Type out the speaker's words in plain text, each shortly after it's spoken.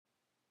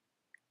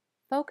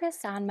Focus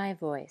on my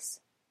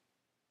voice.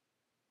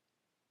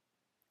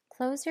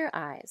 Close your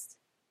eyes.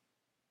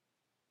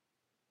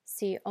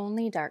 See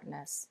only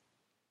darkness.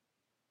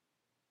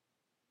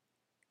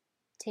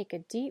 Take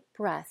a deep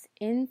breath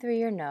in through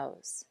your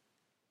nose.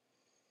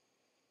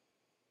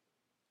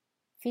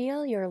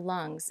 Feel your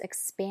lungs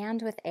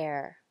expand with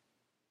air.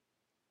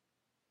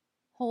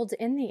 Hold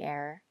in the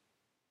air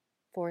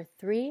for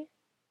 3,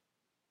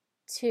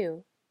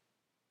 2,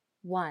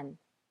 1.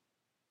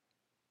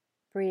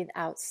 Breathe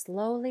out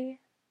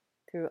slowly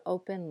through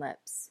open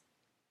lips.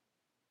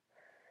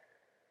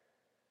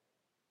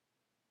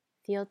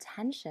 Feel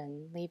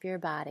tension leave your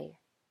body.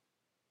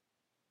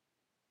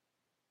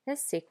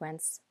 This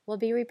sequence will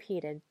be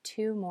repeated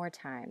 2 more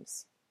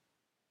times.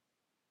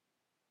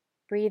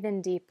 Breathe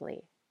in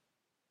deeply.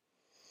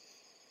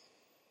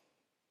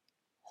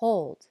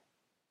 Hold.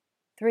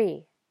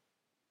 3,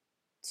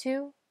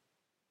 2,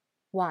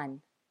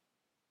 1.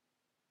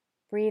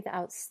 Breathe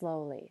out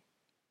slowly.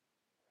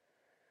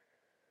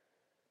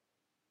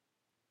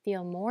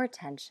 Feel more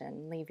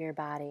tension leave your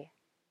body.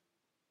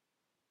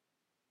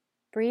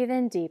 Breathe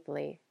in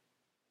deeply.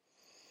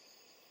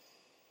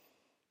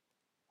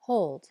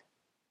 Hold.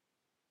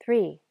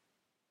 3,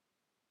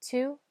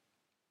 2,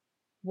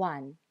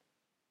 1.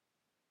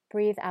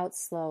 Breathe out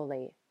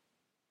slowly.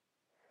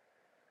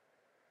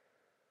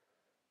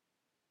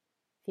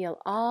 Feel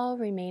all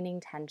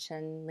remaining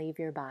tension leave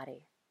your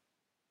body.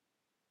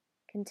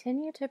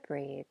 Continue to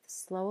breathe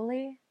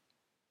slowly,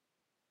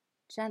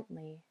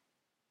 gently,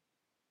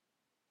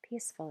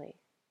 peacefully.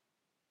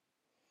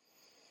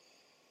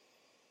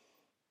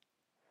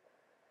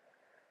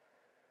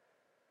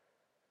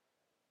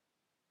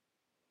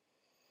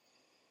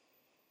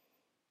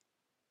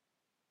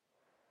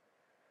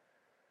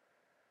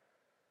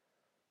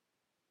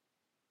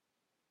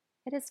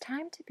 It is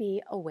time to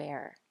be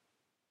aware.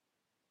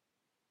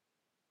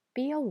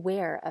 Be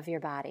aware of your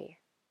body.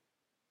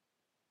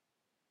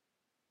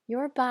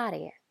 Your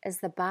body is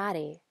the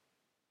body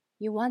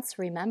you once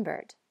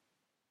remembered.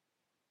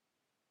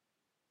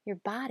 Your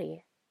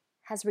body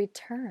has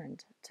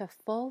returned to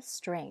full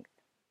strength.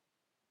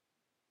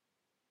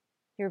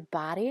 Your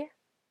body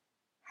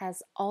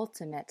has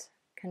ultimate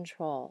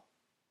control.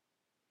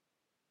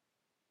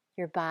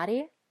 Your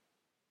body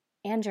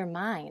and your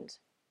mind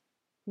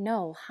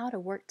know how to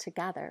work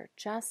together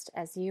just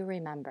as you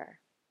remember.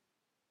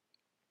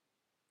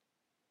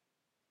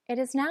 It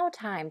is now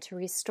time to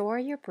restore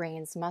your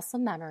brain's muscle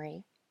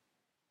memory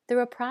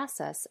through a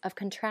process of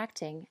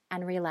contracting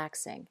and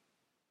relaxing,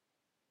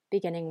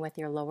 beginning with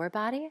your lower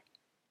body,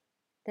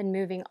 then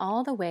moving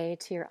all the way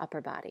to your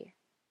upper body.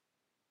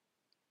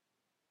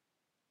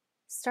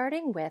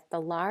 Starting with the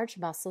large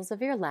muscles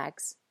of your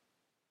legs,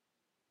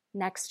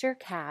 next your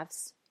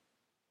calves,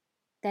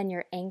 then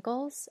your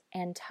ankles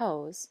and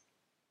toes.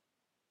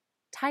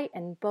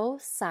 Tighten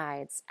both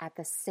sides at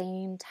the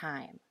same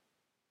time.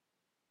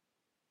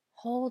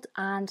 Hold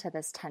on to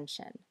this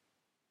tension.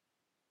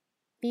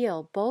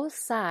 Feel both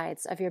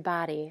sides of your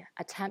body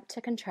attempt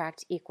to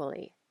contract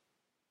equally.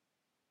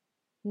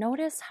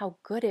 Notice how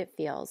good it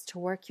feels to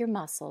work your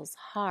muscles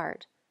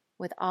hard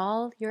with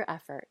all your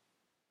effort.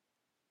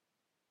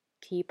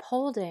 Keep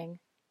holding.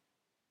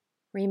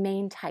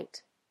 Remain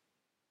tight.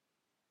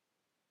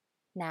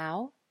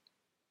 Now,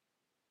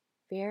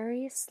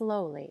 very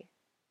slowly,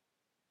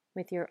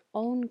 with your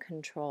own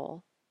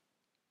control,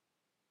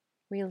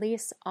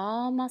 release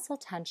all muscle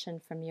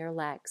tension from your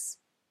legs.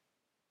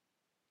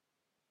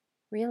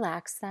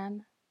 Relax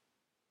them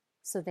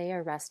so they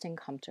are resting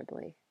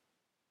comfortably.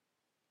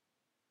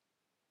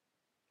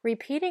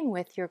 Repeating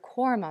with your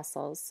core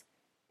muscles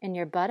in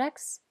your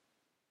buttocks,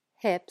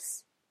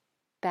 hips,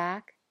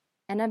 back,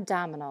 and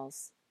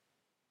abdominals.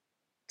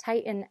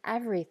 Tighten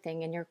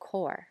everything in your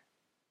core.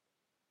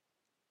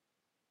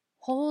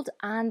 Hold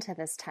on to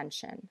this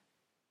tension.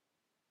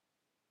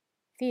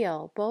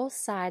 Feel both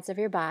sides of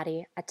your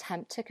body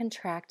attempt to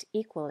contract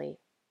equally.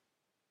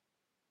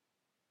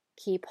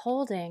 Keep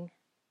holding.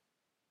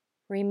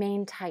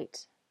 Remain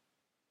tight.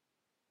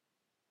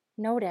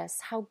 Notice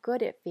how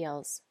good it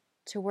feels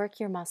to work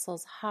your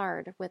muscles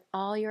hard with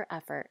all your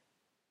effort.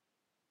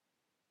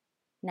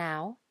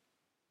 Now,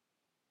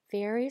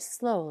 very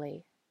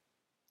slowly,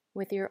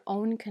 with your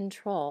own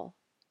control,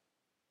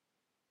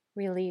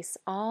 release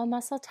all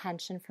muscle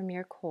tension from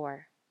your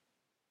core.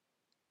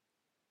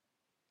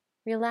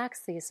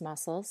 Relax these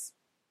muscles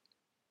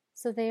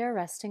so they are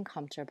resting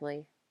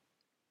comfortably.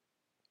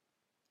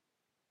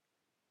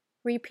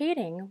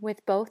 Repeating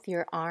with both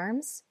your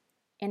arms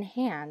and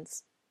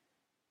hands,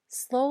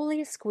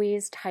 slowly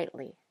squeeze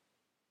tightly.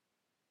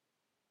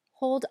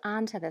 Hold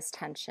on to this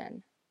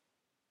tension.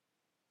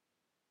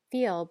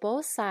 Feel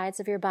both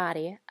sides of your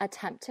body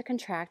attempt to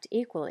contract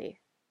equally.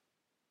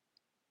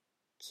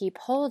 Keep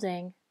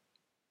holding.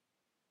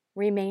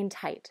 Remain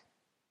tight.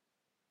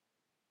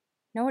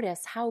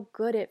 Notice how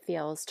good it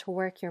feels to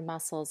work your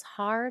muscles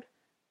hard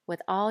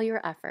with all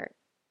your effort.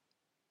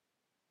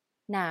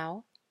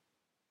 Now,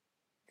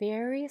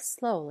 very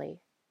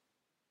slowly,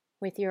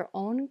 with your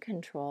own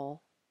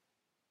control,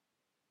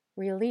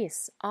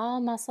 Release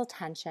all muscle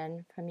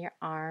tension from your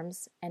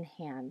arms and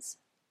hands.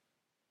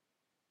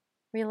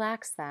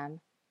 Relax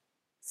them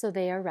so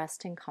they are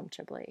resting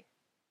comfortably.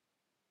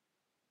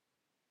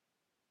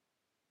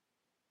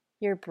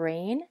 Your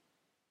brain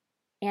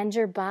and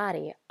your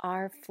body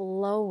are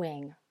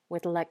flowing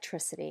with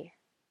electricity.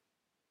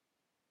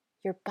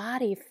 Your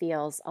body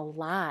feels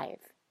alive,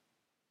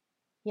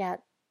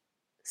 yet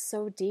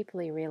so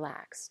deeply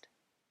relaxed.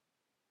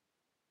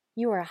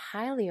 You are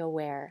highly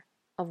aware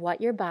of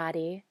what your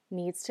body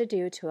needs to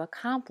do to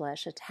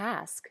accomplish a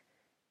task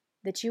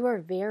that you are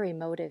very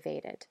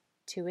motivated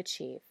to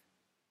achieve.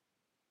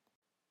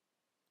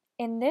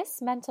 In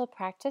this mental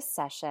practice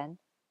session,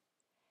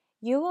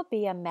 you will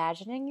be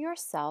imagining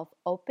yourself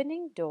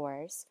opening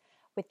doors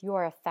with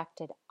your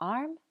affected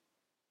arm,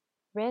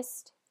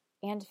 wrist,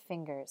 and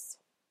fingers.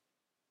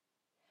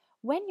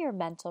 When your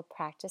mental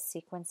practice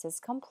sequence is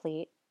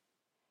complete,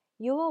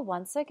 you will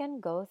once again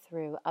go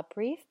through a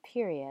brief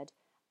period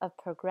of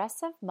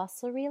progressive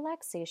muscle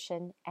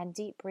relaxation and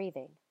deep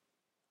breathing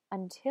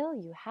until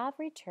you have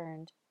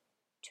returned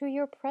to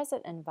your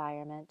present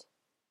environment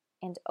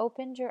and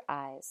opened your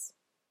eyes.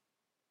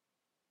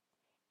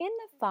 In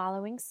the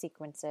following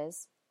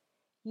sequences,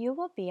 you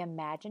will be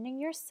imagining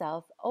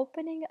yourself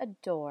opening a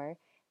door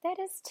that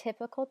is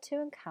typical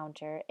to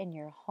encounter in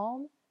your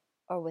home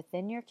or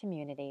within your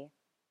community.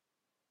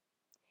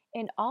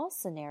 In all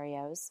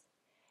scenarios,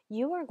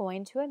 you are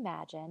going to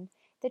imagine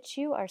that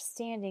you are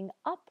standing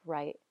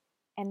upright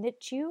and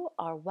that you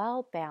are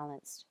well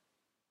balanced.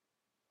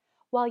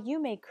 While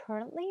you may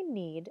currently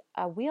need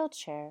a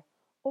wheelchair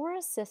or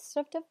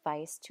assistive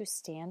device to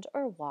stand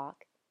or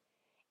walk,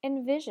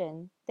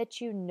 envision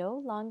that you no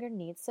longer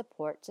need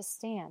support to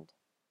stand.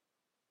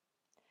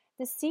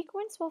 The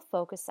sequence will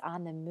focus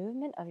on the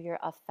movement of your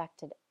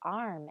affected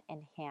arm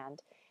and hand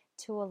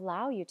to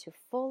allow you to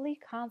fully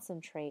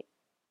concentrate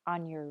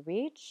on your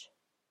reach,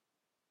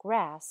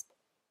 grasp,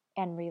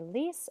 and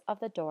release of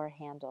the door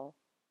handle,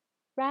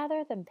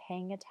 rather than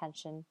paying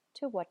attention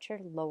to what your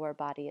lower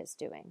body is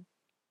doing.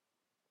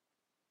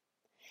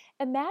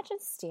 Imagine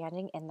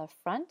standing in the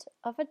front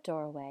of a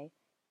doorway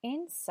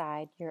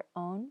inside your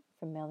own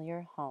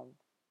familiar home.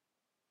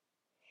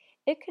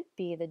 It could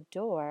be the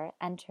door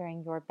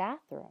entering your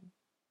bathroom,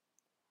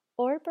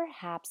 or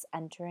perhaps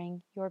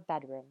entering your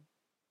bedroom.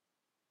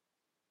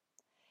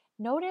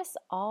 Notice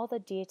all the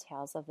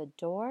details of the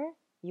door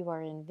you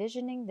are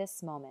envisioning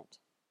this moment.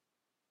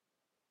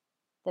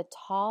 The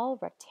tall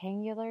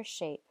rectangular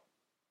shape,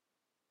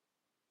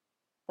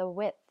 the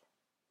width,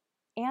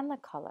 and the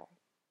color.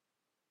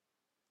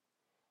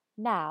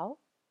 Now,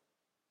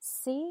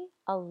 see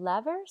a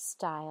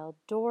lever-style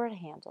door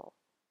handle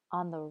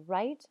on the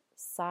right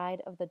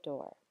side of the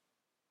door.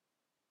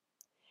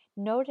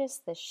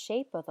 Notice the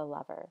shape of the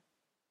lever,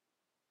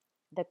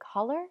 the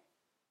color,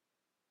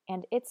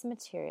 and its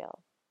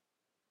material.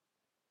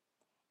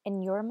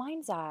 In your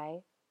mind's eye,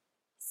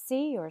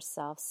 see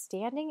yourself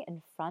standing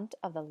in front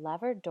of the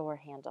lever door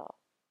handle.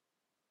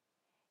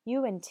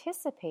 You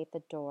anticipate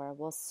the door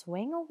will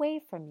swing away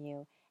from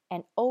you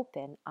and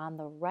open on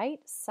the right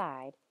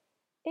side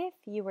if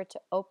you were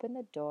to open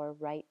the door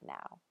right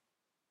now.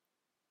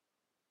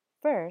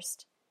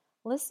 First,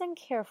 listen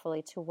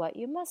carefully to what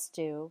you must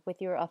do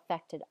with your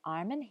affected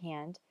arm and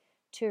hand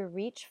to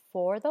reach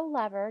for the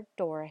lever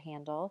door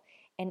handle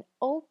and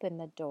open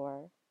the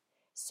door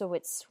so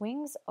it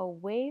swings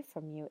away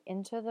from you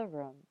into the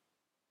room.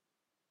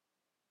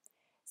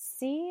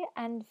 See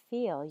and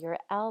feel your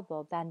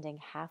elbow bending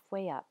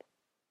halfway up.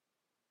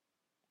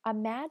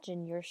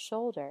 Imagine your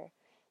shoulder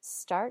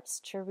starts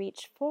to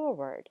reach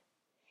forward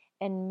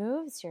and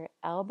moves your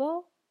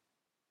elbow,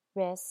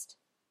 wrist,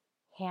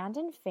 hand,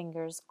 and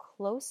fingers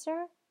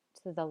closer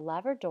to the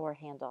lever door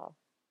handle.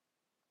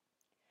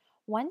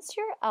 Once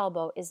your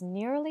elbow is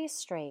nearly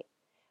straight,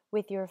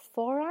 with your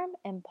forearm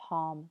and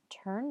palm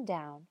turned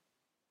down,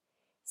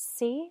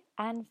 see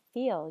and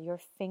feel your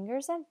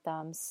fingers and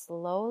thumbs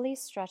slowly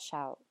stretch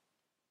out.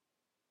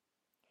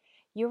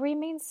 You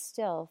remain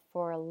still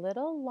for a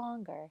little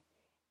longer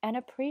and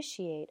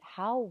appreciate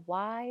how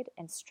wide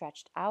and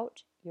stretched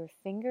out your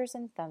fingers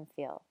and thumb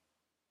feel.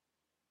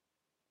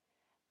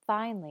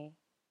 Finally,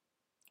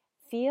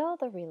 feel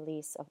the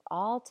release of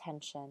all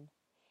tension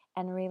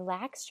and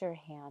relax your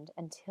hand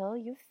until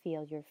you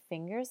feel your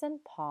fingers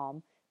and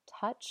palm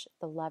touch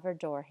the lever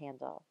door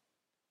handle.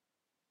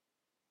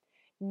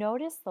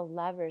 Notice the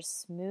lever's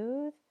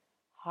smooth,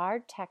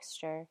 hard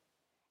texture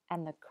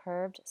and the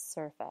curved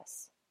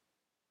surface.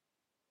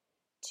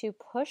 To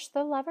push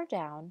the lever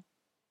down,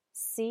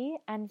 see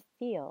and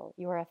feel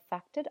your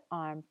affected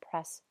arm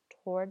press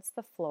towards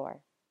the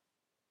floor.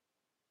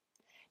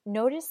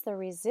 Notice the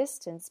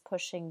resistance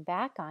pushing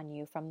back on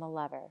you from the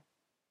lever.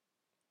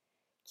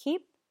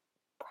 Keep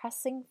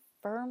pressing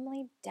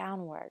firmly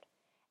downward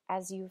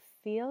as you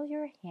feel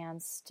your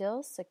hands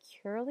still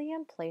securely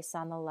in place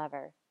on the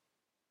lever.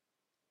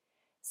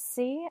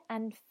 See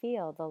and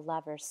feel the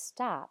lever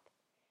stop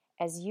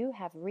as you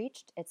have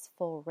reached its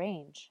full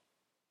range.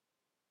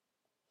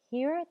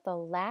 Hear the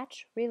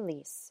latch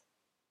release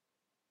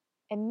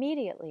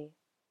Immediately,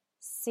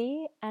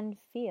 see and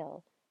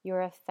feel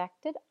your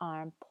affected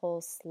arm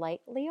pull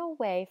slightly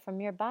away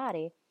from your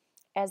body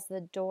as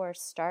the door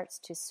starts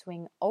to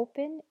swing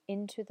open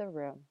into the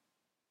room.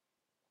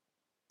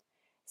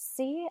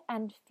 See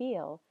and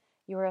feel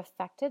your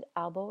affected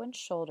elbow and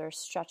shoulder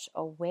stretch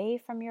away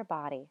from your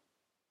body.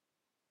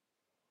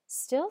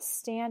 Still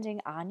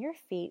standing on your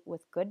feet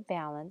with good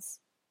balance,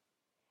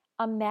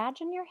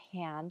 imagine your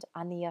hand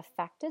on the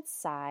affected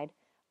side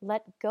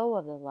let go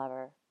of the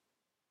lever.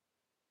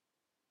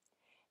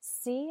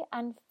 See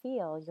and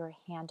feel your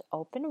hand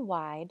open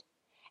wide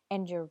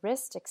and your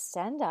wrist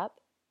extend up,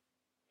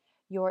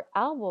 your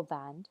elbow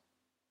bend,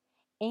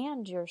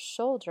 and your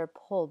shoulder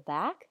pull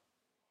back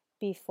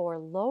before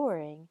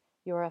lowering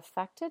your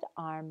affected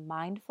arm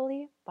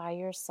mindfully by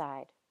your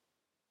side.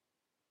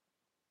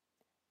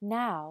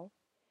 Now,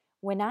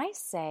 when I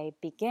say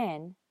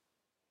begin,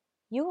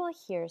 you will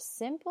hear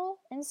simple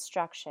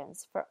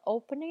instructions for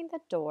opening the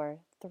door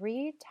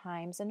 3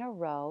 times in a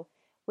row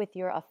with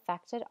your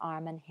affected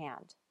arm and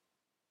hand.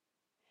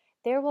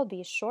 There will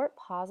be short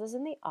pauses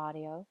in the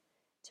audio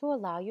to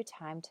allow you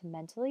time to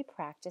mentally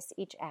practice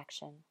each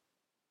action.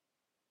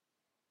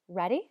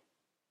 Ready?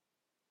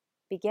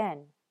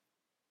 Begin.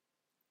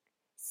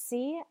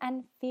 See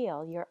and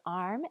feel your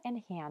arm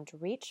and hand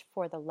reach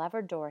for the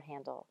lever door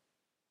handle.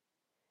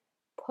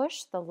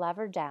 Push the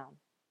lever down.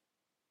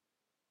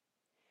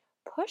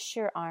 Push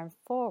your arm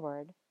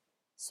forward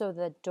so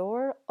the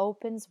door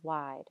opens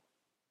wide.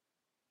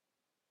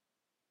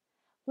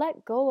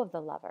 Let go of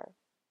the lever.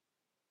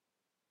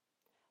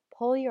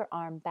 Pull your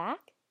arm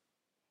back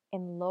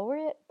and lower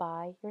it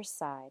by your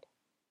side.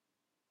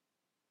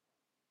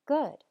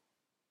 Good.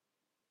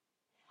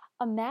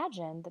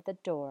 Imagine that the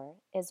door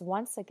is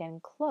once again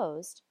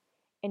closed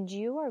and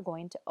you are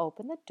going to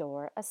open the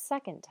door a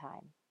second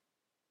time.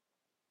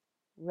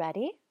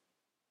 Ready?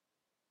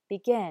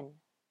 Begin.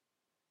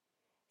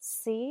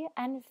 See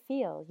and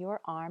feel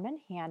your arm and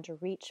hand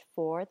reach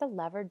for the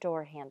lever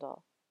door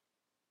handle.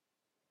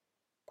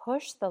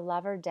 Push the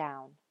lever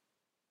down.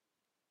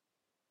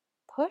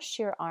 Push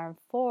your arm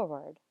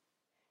forward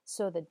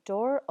so the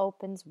door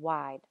opens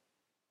wide.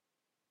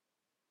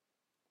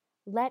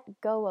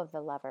 Let go of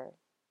the lever.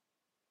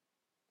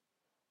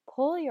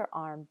 Pull your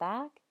arm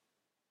back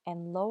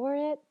and lower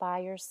it by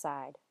your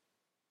side.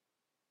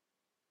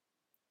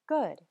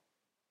 Good.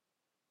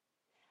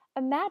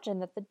 Imagine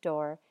that the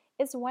door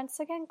is once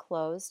again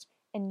closed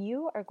and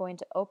you are going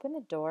to open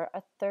the door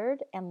a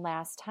third and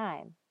last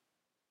time.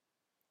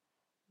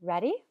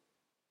 Ready?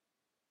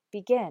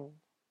 Begin.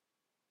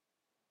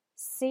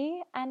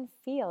 See and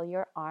feel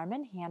your arm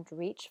and hand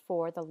reach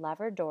for the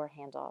lever door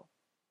handle.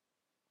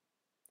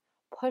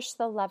 Push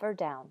the lever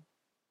down.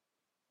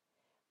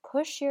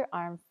 Push your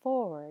arm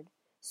forward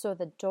so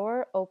the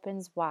door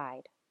opens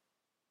wide.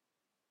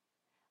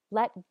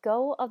 Let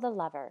go of the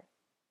lever.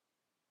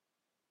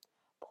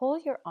 Pull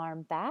your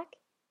arm back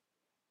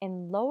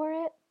and lower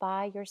it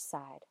by your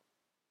side.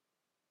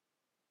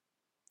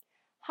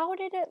 How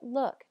did it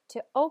look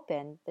to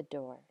open the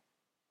door?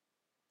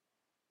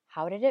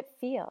 How did it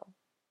feel?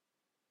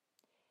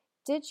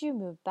 Did you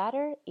move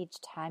better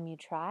each time you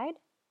tried?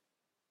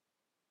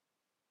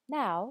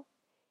 Now,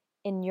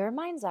 in your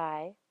mind's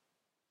eye,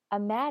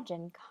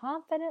 imagine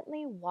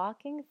confidently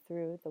walking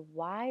through the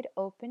wide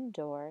open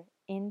door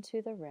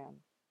into the room.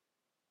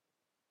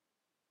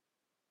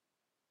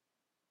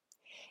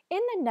 In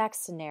the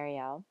next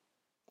scenario,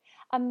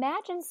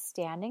 imagine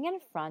standing in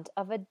front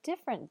of a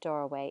different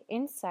doorway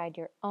inside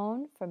your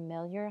own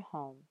familiar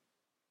home.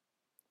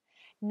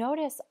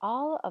 Notice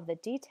all of the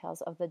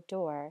details of the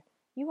door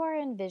you are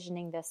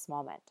envisioning this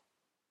moment.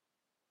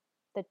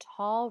 The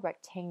tall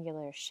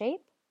rectangular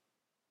shape,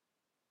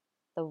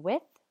 the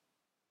width,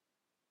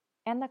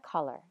 and the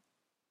color.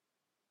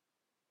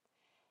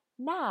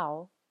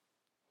 Now,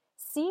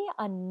 see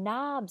a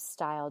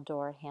knob-style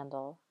door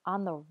handle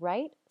on the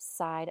right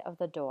side of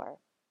the door.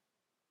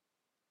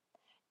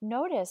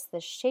 Notice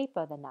the shape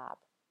of the knob,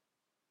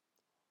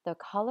 the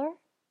color,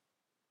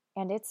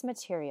 and its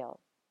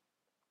material.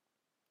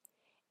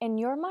 In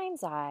your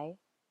mind's eye,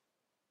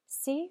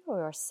 see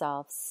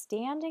yourself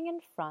standing in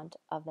front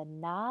of the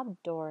knob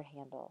door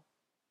handle.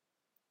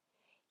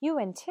 You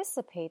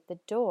anticipate the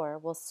door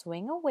will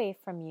swing away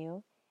from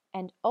you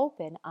and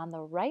open on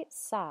the right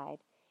side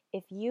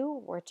if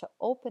you were to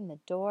open the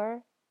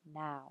door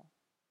now.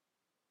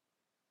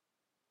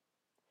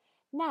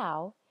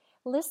 Now,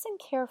 listen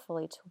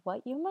carefully to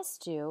what you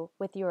must do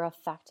with your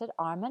affected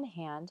arm and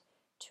hand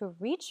to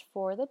reach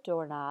for the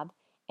doorknob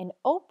and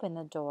open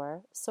the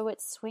door so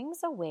it swings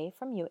away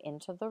from you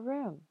into the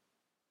room.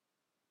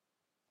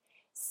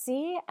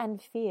 See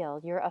and feel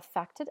your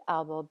affected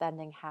elbow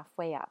bending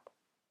halfway up.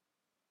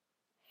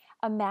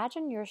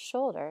 Imagine your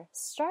shoulder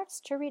starts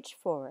to reach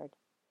forward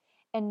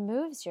and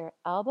moves your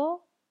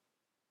elbow,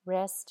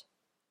 wrist,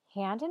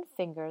 hand, and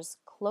fingers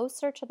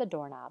closer to the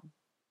doorknob.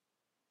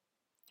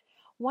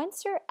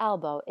 Once your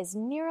elbow is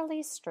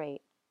nearly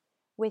straight,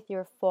 with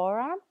your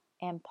forearm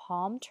and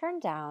palm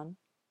turned down,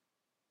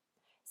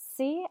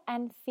 See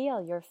and feel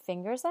your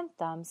fingers and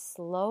thumbs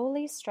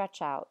slowly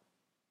stretch out.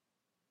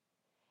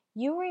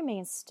 You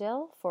remain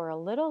still for a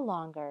little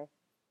longer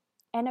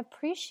and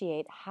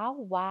appreciate how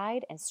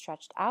wide and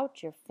stretched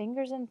out your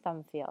fingers and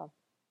thumb feel.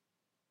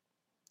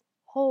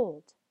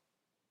 Hold.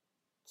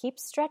 Keep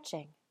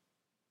stretching.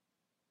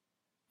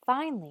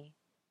 Finally,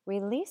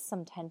 release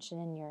some tension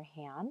in your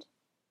hand,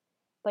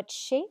 but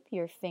shape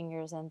your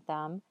fingers and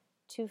thumb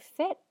to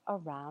fit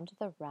around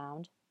the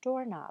round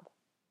doorknob.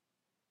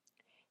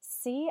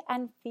 See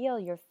and feel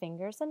your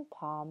fingers and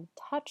palm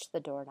touch the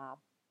doorknob.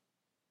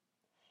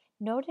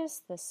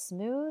 Notice the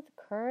smooth,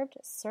 curved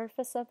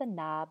surface of the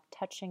knob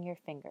touching your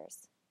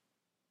fingers.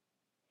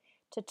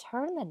 To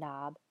turn the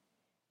knob,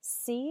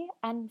 see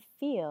and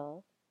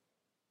feel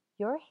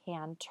your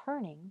hand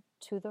turning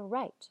to the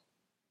right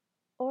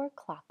or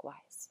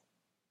clockwise.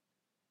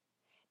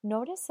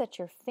 Notice that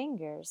your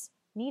fingers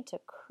need to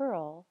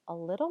curl a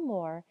little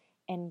more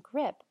and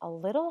grip a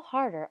little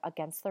harder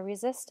against the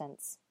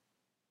resistance.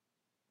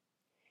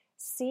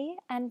 See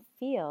and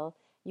feel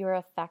your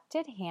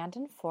affected hand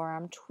and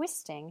forearm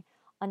twisting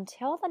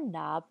until the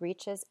knob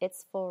reaches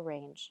its full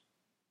range.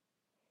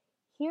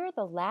 Hear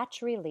the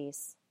latch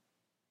release.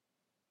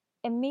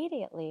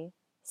 Immediately,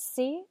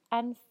 see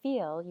and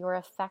feel your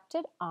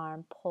affected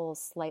arm pull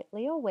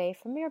slightly away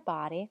from your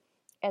body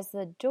as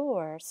the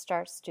door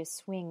starts to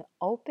swing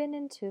open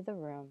into the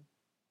room.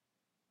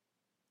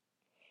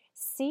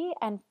 See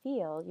and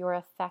feel your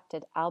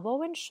affected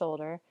elbow and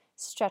shoulder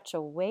stretch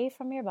away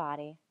from your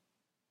body.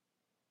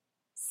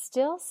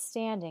 Still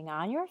standing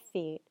on your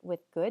feet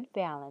with good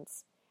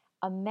balance,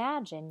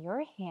 imagine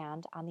your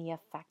hand on the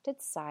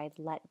affected side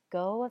let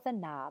go of the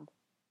knob.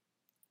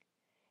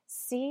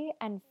 See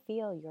and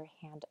feel your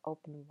hand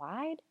open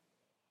wide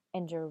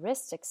and your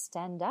wrist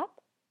extend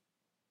up,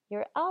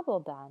 your elbow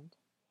bend,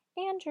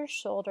 and your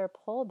shoulder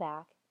pull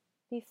back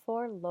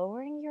before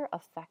lowering your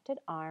affected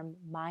arm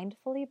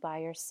mindfully by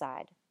your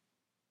side.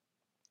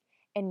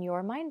 In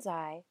your mind's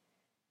eye,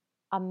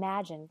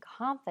 imagine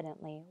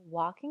confidently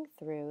walking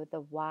through the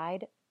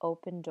wide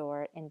open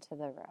door into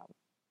the room.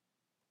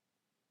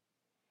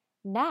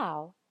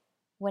 Now,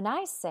 when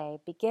I say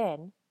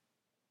begin,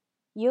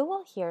 you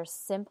will hear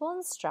simple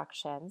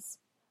instructions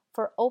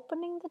for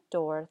opening the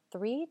door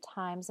 3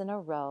 times in a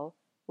row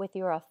with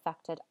your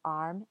affected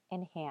arm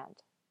and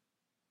hand.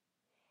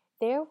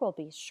 There will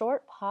be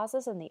short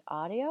pauses in the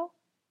audio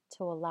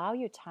to allow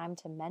you time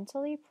to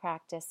mentally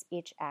practice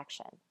each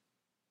action.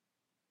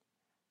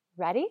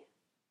 Ready?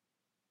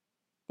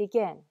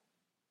 Begin.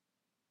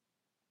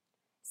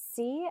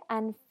 See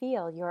and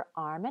feel your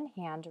arm and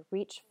hand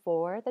reach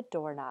for the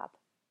doorknob.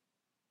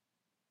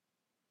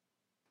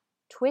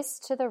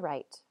 Twist to the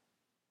right.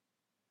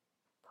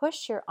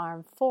 Push your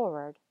arm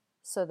forward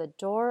so the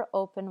door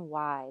opens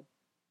wide.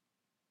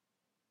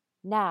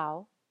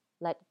 Now,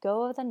 let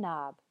go of the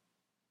knob.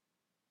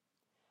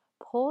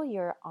 Pull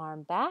your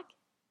arm back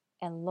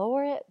and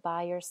lower it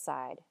by your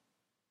side.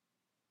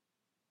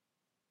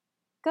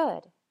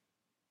 Good.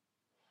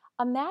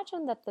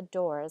 Imagine that the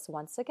door is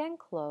once again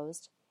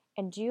closed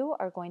and you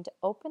are going to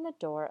open the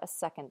door a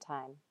second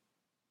time.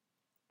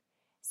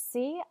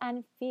 See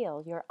and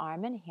feel your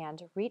arm and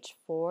hand reach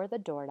for the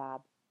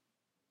doorknob.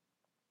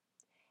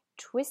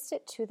 Twist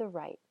it to the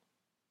right.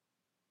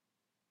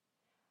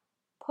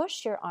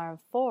 Push your arm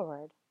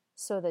forward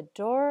so the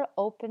door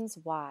opens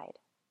wide.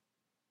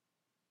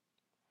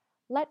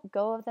 Let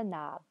go of the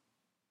knob.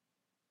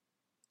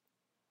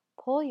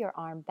 Pull your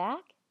arm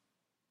back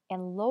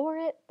and lower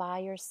it by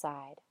your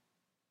side.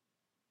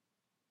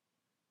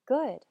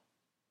 Good.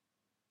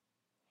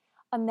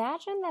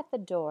 Imagine that the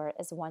door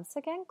is once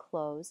again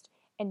closed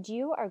and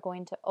you are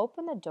going to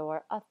open the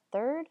door a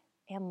third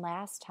and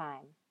last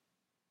time.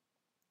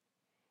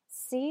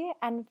 See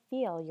and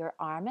feel your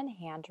arm and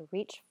hand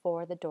reach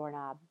for the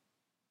doorknob.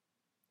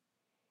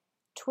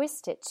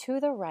 Twist it to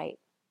the right.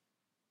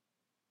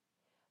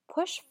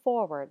 Push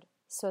forward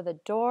so the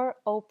door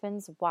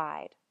opens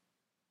wide.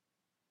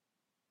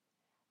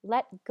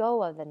 Let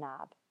go of the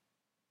knob.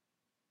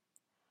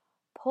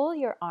 Pull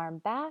your arm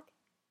back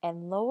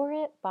and lower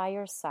it by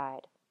your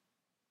side.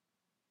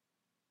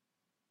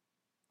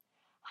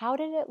 How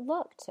did it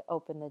look to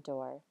open the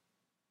door?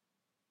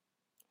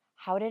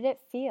 How did it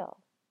feel?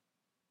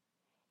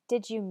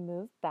 Did you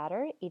move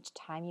better each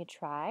time you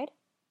tried?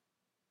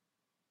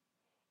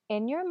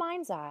 In your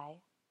mind's eye,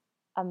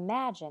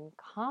 imagine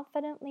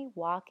confidently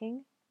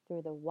walking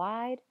through the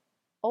wide,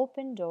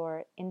 open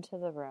door into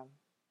the room.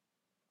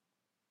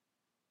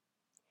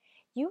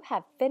 You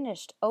have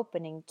finished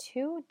opening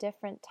 2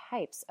 different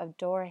types of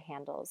door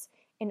handles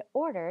in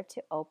order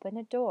to open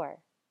a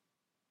door.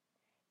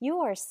 You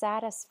are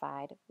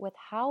satisfied with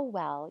how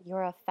well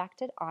your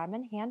affected arm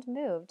and hand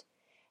moved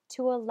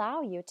to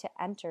allow you to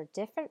enter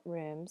different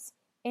rooms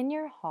in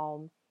your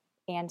home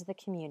and the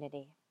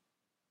community.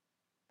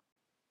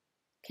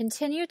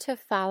 Continue to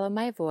follow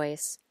my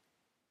voice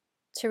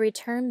to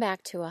return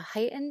back to a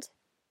heightened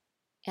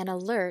and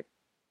alert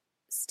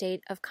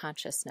state of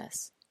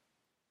consciousness.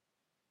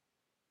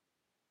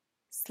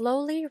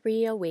 Slowly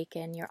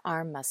reawaken your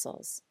arm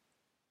muscles.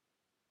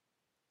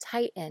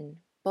 Tighten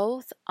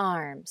both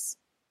arms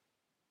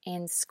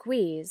and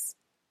squeeze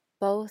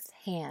both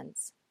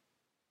hands.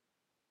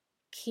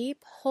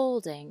 Keep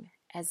holding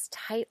as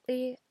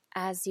tightly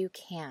as you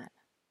can.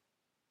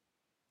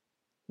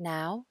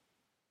 Now,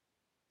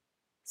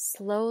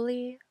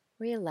 slowly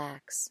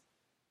relax,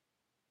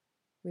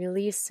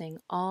 releasing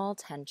all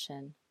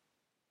tension.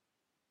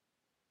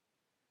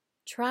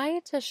 Try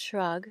to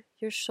shrug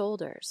your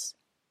shoulders.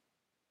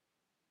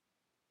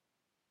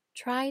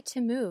 Try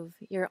to move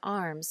your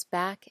arms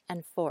back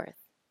and forth.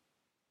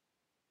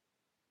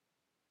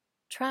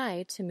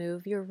 Try to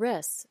move your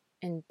wrists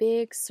in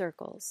big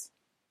circles.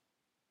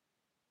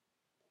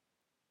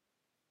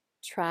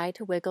 Try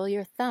to wiggle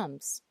your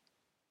thumbs.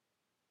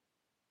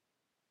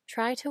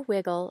 Try to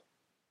wiggle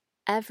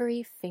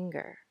every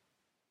finger.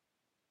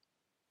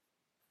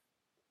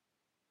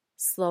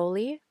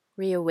 Slowly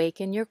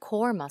reawaken your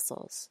core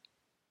muscles.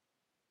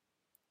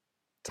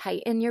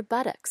 Tighten your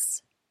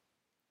buttocks.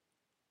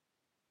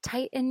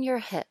 Tighten your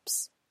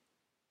hips.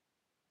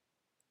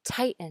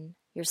 Tighten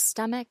your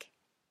stomach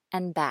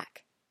and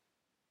back.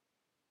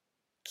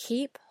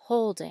 Keep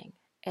holding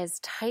as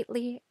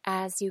tightly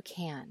as you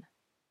can.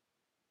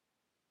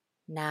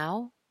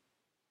 Now,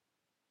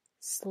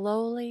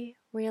 slowly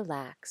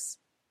relax,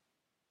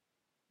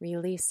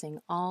 releasing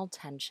all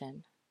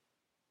tension.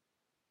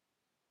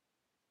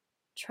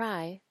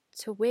 Try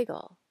to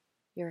wiggle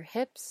your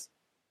hips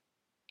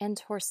and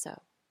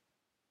torso.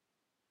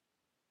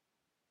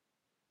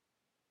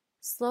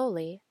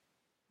 Slowly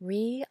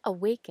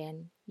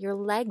reawaken your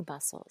leg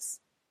muscles.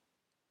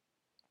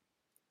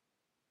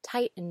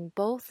 Tighten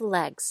both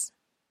legs.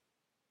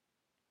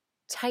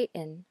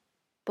 Tighten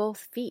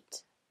both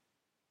feet.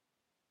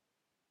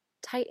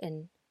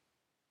 Tighten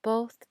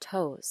both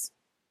toes.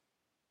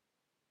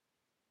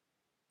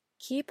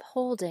 Keep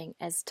holding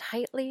as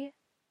tightly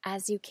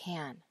as you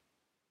can.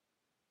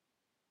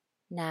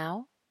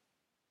 Now,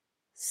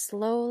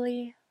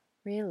 slowly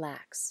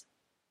relax,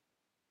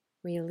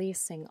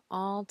 releasing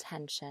all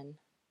tension.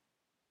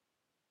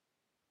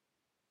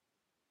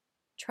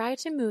 Try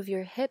to move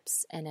your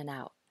hips in and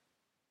out.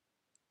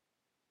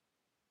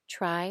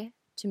 Try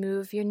to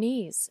move your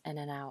knees in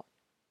and out.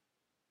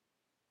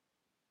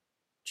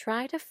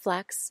 Try to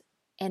flex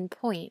and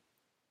point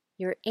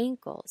your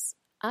ankles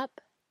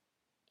up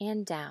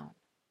and down.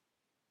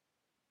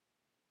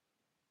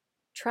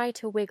 Try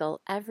to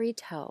wiggle every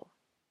toe.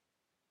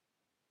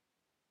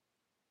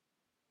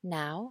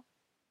 Now,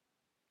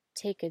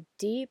 take a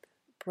deep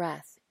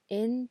breath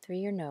in through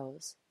your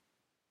nose.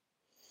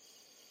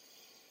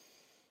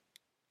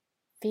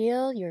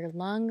 Feel your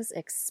lungs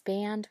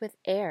expand with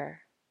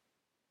air.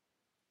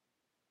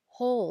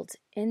 Hold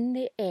in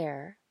the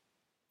air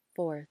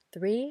for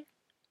 3,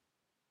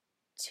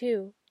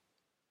 2,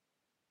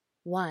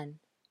 1.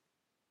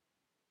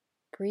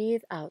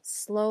 Breathe out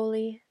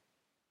slowly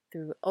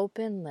through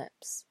open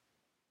lips.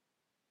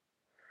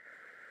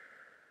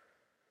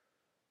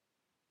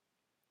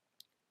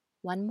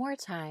 One more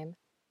time.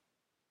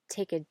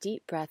 Take a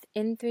deep breath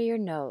in through your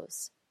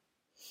nose.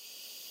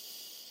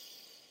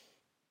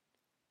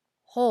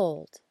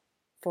 Hold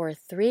for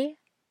 3,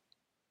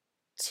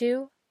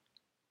 2,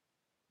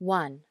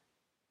 1.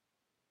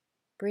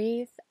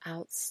 Breathe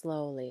out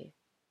slowly.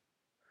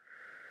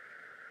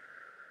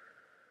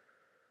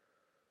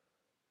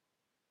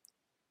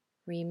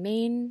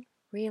 Remain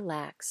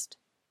relaxed,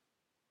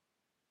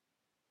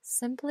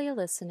 simply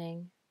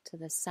listening to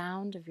the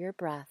sound of your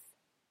breath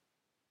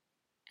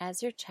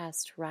as your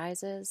chest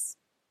rises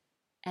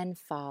and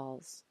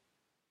falls.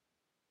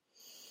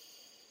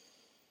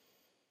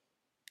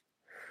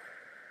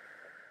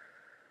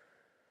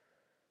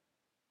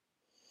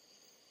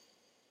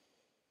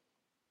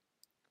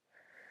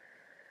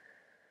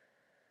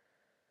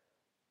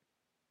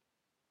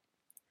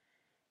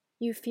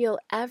 You feel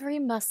every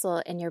muscle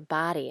in your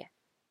body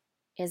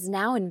is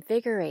now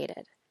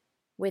invigorated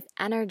with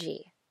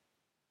energy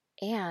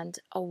and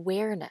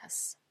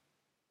awareness.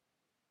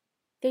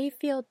 They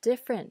feel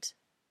different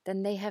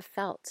than they have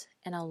felt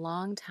in a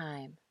long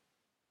time.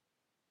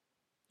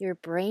 Your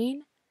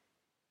brain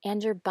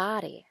and your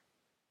body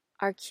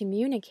are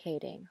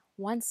communicating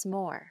once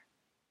more.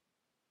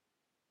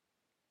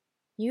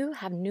 You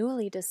have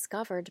newly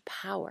discovered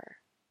power.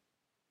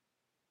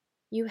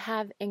 You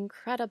have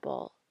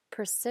incredible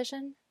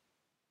precision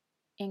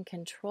and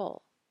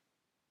control.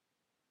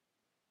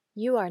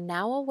 You are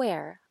now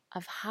aware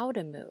of how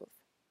to move,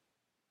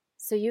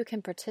 so you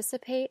can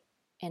participate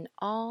in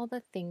all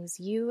the things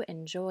you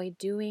enjoy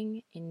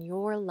doing in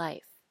your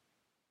life.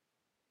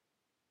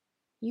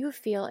 You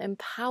feel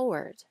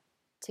empowered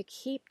to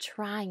keep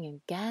trying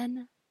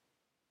again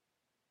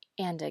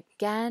and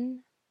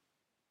again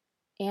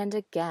and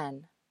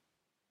again.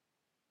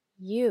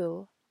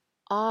 You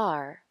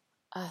are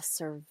a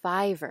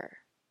survivor.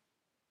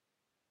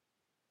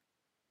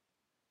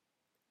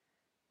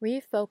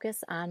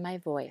 Refocus on my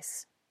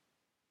voice.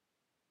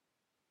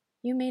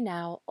 You may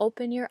now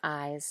open your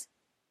eyes,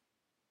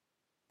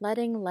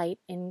 letting light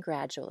in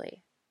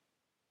gradually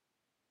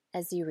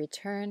as you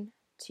return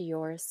to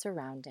your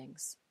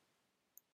surroundings.